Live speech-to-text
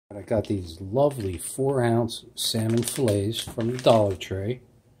I got these lovely 4-ounce salmon fillets from the Dollar Tree,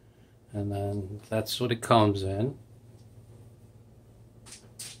 and then that's what it comes in.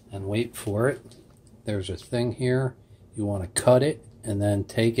 And wait for it, there's a thing here, you want to cut it and then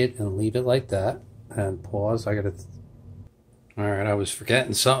take it and leave it like that. And pause, I gotta, alright, I was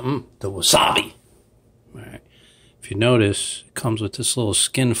forgetting something, the wasabi. Alright, if you notice, it comes with this little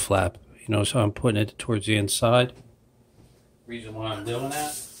skin flap. You notice how I'm putting it towards the inside? Reason why I'm doing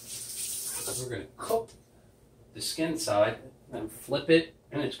that, we're going to cook the skin side and flip it,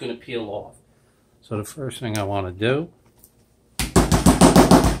 and it's going to peel off. So the first thing I want to do,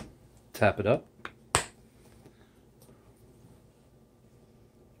 tap it up.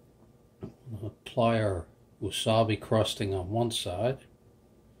 We'll apply our wasabi crusting on one side.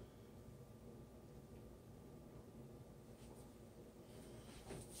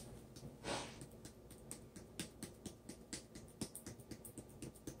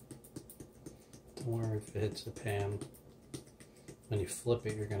 Don't worry if it hits the pan. When you flip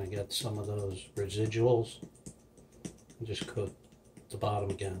it, you're going to get some of those residuals. And just cook the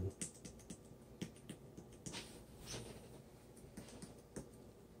bottom again.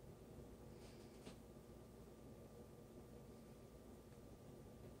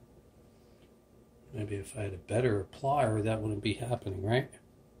 Maybe if I had a better plier, that wouldn't be happening, right?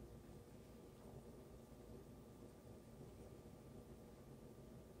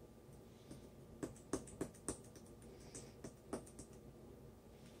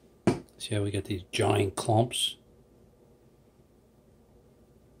 See how we get these giant clumps?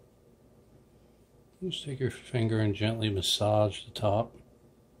 Just take your finger and gently massage the top.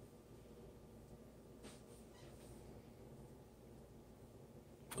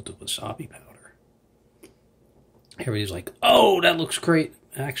 With the wasabi powder. Everybody's like, oh, that looks great.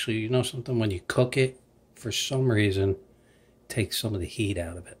 Actually, you know something? When you cook it, for some reason, it takes some of the heat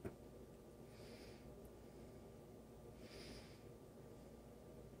out of it.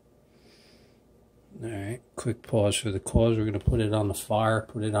 Alright, quick pause for the cause. We're going to put it on the fire,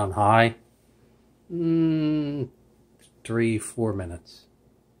 put it on high. 3-4 minutes.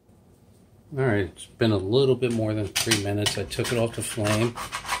 Alright, it's been a little bit more than 3 minutes. I took it off the flame.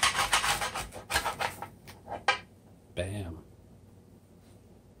 Bam.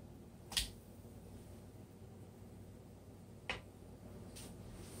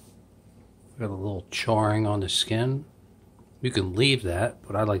 Got a little charring on the skin. You can leave that,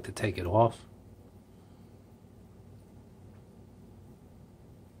 but I like to take it off.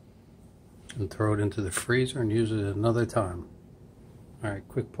 And throw it into the freezer and use it another time. Alright,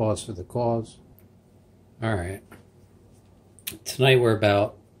 quick pause for the cause. Alright. Tonight we're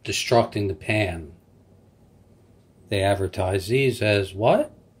about destructing the pan. They advertise these as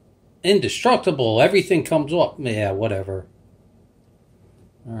what? Indestructible. Everything comes off. Yeah, whatever.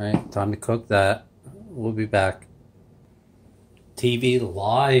 Alright, time to cook that. We'll be back. TV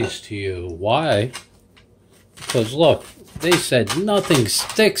lies to you. Why? Because look, they said nothing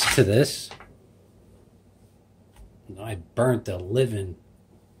sticks to this. And I burnt the living.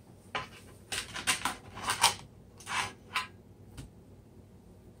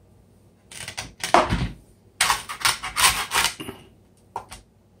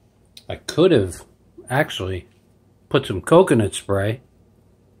 I could have actually put some coconut spray,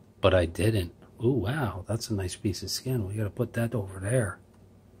 but I didn't. Ooh, wow, that's a nice piece of skin. We got to put that over there.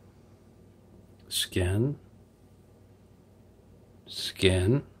 Skin.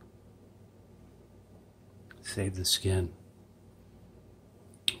 Skin. Save the skin.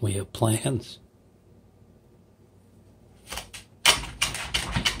 We have plans.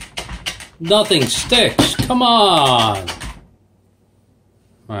 Nothing sticks. Come on.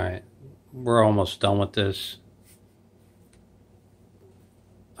 Alright. We're almost done with this.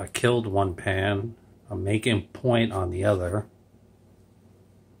 I killed one pan. I'm making point on the other.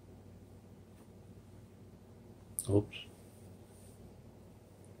 Oops.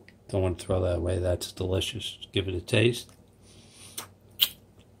 Don't want to throw that away. That's delicious. Give it a taste.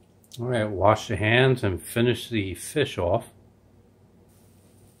 Alright, wash the hands and finish the fish off.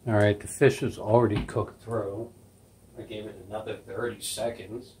 Alright, the fish is already cooked through. I gave it another 30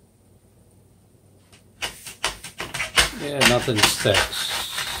 seconds. Yeah, nothing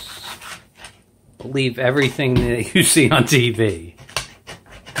sticks. Believe everything that you see on TV.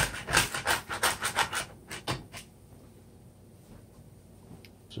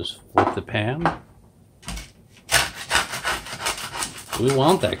 Just flip the pan. We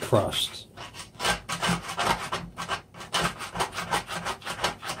want that crust.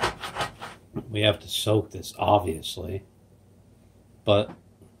 We have to soak this, obviously. But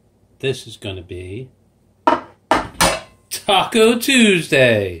this is going to be Taco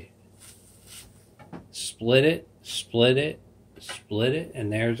Tuesday. Split it, split it, split it,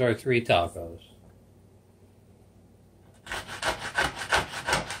 and there's our 3 tacos.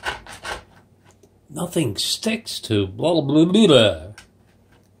 Nothing sticks to blah, blah, blah, blah.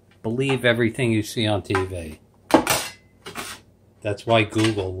 Believe everything you see on TV. That's why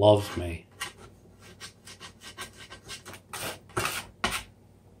Google loves me.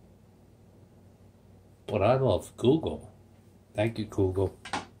 But I love Google. Thank you, Google.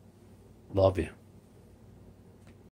 Love you.